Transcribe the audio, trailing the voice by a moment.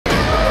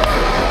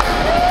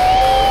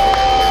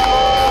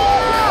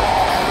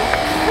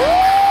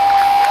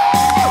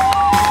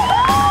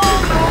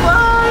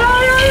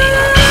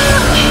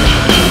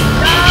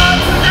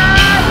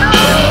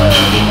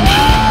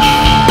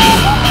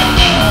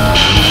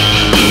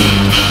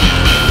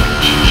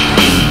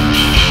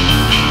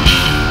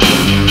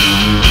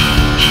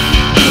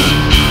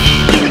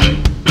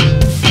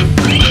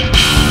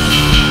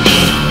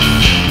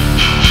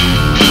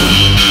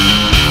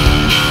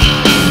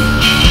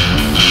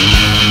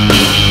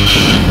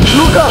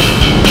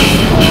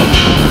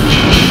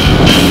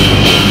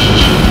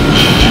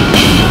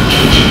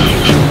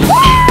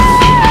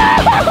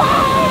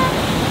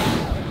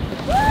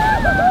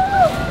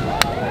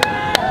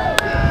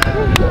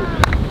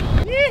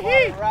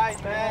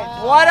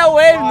What a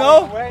wave,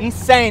 no?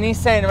 Insane,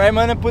 insane.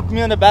 Raymond put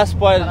me on the best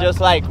spot, just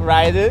like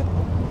ride it.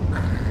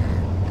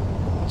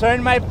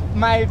 Turned my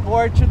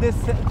board to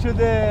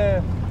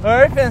the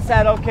earth and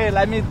said, okay,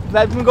 let me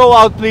go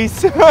out,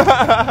 please. It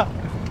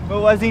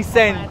was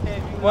insane.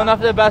 One of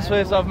the best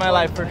waves of my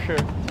life for sure.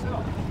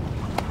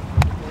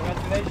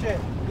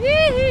 Congratulations.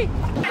 Yee-hee.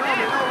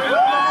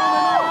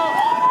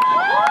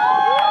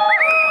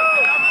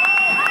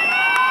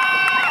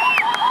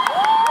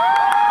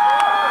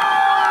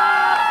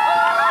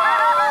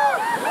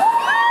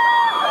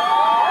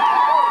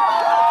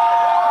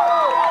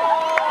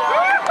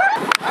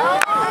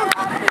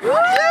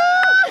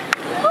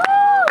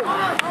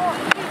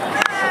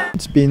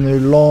 It's been a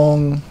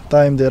long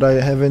time that I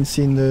haven't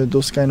seen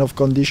those kind of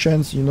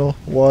conditions, you know,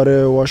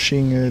 water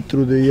washing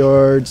through the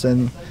yards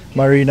and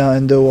marina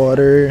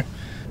underwater,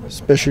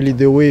 especially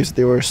the waves.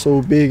 They were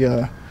so big.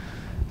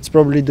 It's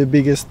probably the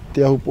biggest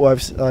Teahupoo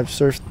I've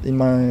surfed in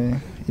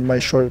my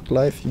short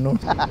life, you know.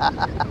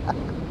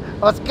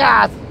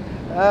 Oscar!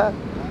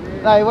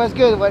 No, it was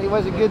good. It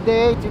was a good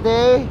day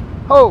today.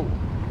 Oh!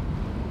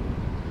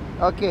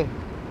 Okay.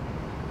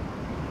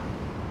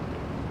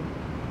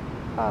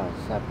 Ah,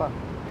 sympa.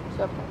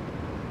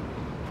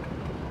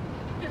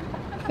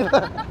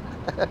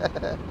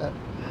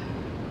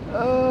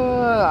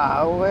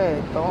 Ah ouais,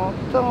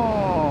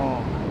 tonton.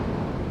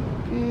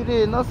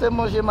 Purée, non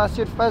seulement j'ai ma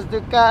surface de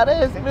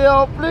caresse, mais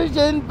en plus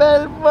j'ai une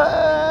belle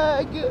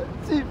vague.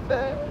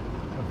 Super.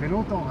 Ça fait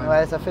longtemps, hein?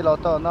 Ouais, ça fait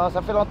longtemps. Non,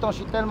 ça fait longtemps. Je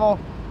suis tellement...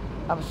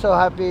 I'm so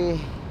happy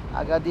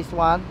I got this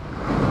one.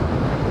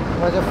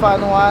 It was a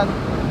fun one.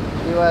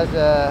 It was...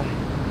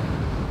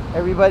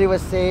 everybody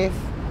was safe.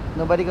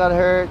 Nobody got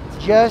hurt.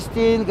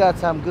 Justine got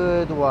some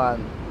good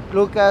one.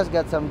 Lucas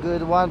got some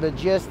good one, but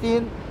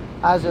Justine,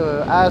 as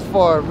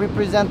for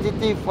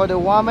representative for the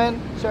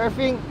woman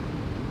surfing,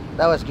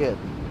 that was good.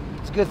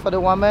 It's good for the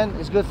woman.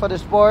 It's good for the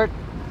sport.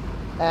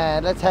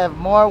 And let's have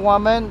more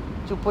women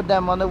to put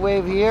them on the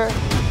wave here.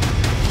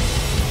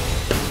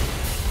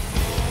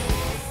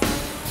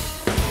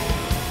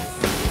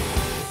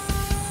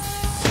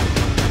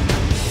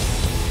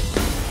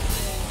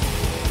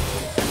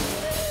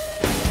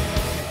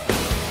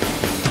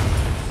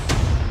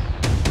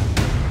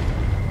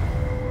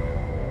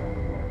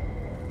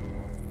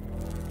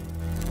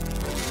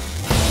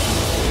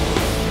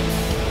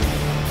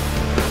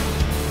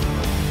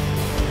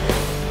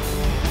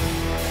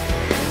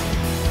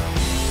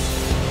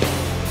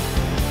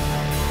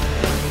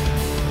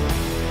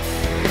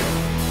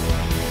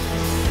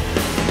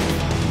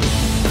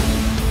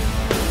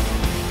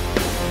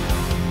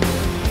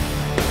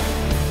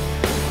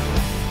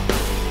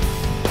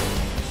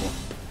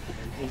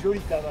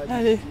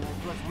 Allez. It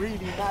was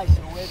really nice.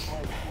 The wave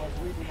was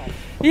really nice.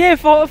 Yeah,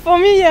 for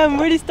me, I'm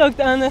really stoked,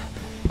 and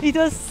it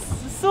was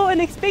so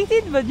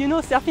unexpected. But you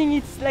know, surfing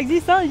it's like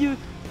this, huh? You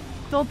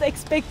don't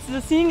expect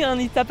the thing,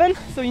 and it happens.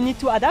 So you need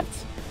to adapt.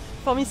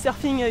 For me,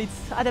 surfing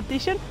it's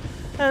adaptation.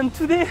 And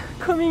today,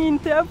 coming in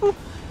Teahupoo,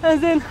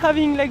 and then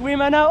having like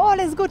Remana, oh,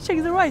 let's go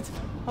check the right.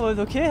 I was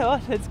okay, oh,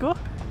 let's go.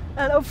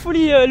 And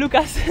hopefully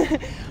Lucas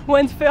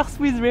went first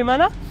with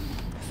Remana,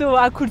 so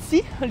I could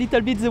see a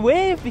little bit the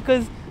wave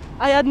because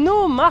I had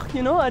no mark,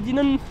 you know, I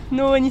didn't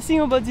know anything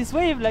about this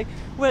wave, like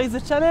where is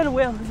the channel,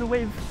 where the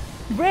wave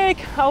break,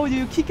 how do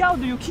you kick out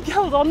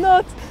or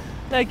not,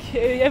 like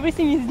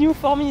everything is new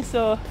for me,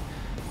 so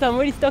I'm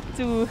really stoked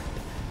to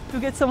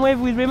get some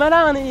wave with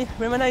Remana, and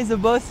Remana is the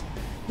boss,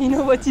 he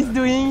knows what he's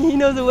doing, he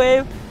knows the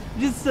wave,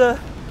 just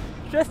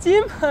trust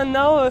him, and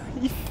now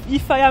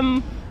if I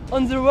am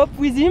on the rope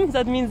with him,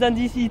 that means that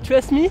he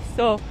trusts me,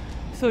 so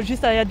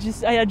I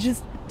had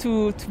just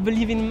to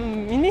believe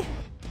in me.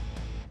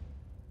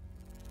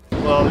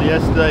 Well,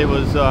 yesterday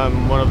was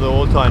one of the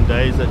all-time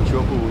days at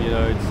Teahupoo. You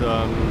know, it's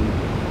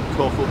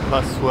 12-foot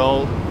plus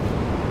swell,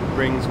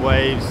 brings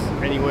waves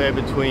anywhere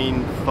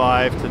between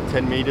 5 to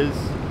 10 meters,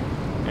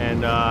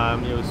 and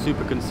it was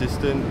super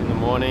consistent in the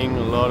morning.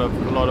 A lot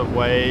of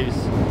waves.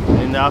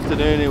 In the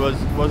afternoon, it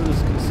wasn't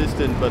as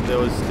consistent, but there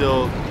was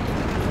still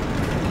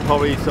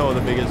probably some of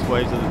the biggest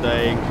waves of the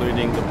day,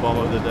 including the bomb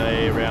of the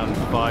day around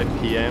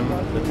 5 p.m.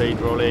 Matahi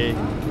Drollet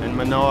and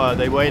Maior.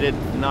 They waited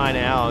 9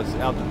 hours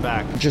out the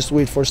back. Just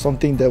wait for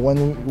something that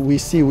when we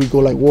see, we go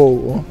like,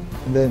 whoa.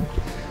 And then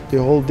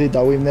the whole day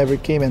that wave never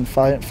came, and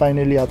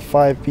finally at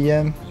 5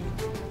 p.m,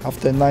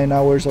 after 9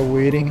 hours of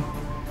waiting,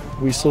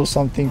 we saw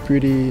something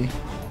pretty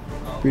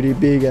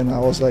big, and I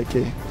was like,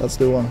 hey, that's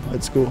the one,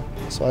 let's go.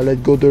 So I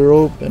let go the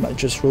rope and I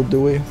just rode the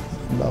wave,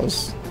 and that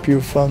was pure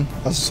fun.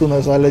 As soon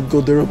as I let go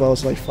the rope, I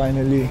was like,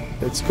 finally,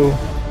 let's go.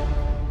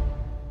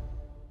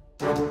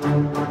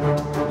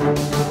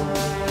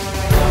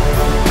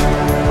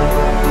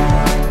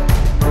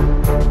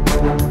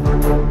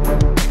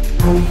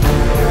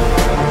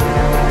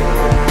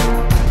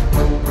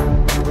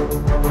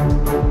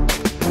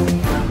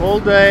 all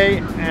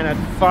day, and at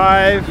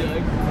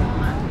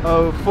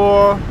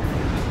 5:04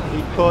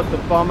 he caught the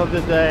bomb of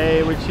the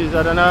day, which is,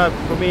 I don't know,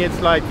 for me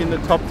it's like in the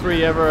top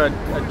 3 ever at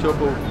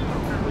Teahupoo.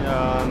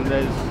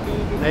 There's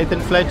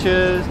Nathan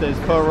Fletcher's, there's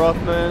Cole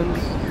Rothman's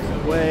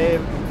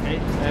wave,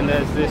 and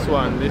there's this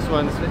one. This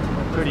one's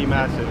pretty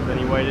massive, and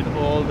he waited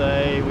all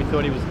day. We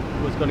thought he was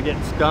going to get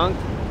skunked.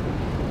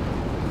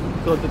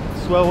 Thought the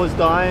swell was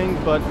dying,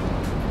 but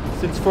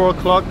since 4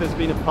 o'clock there's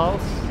been a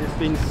pulse. It's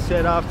been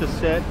set after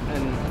set,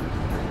 and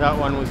that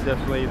one was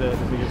definitely the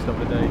biggest of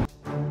the day.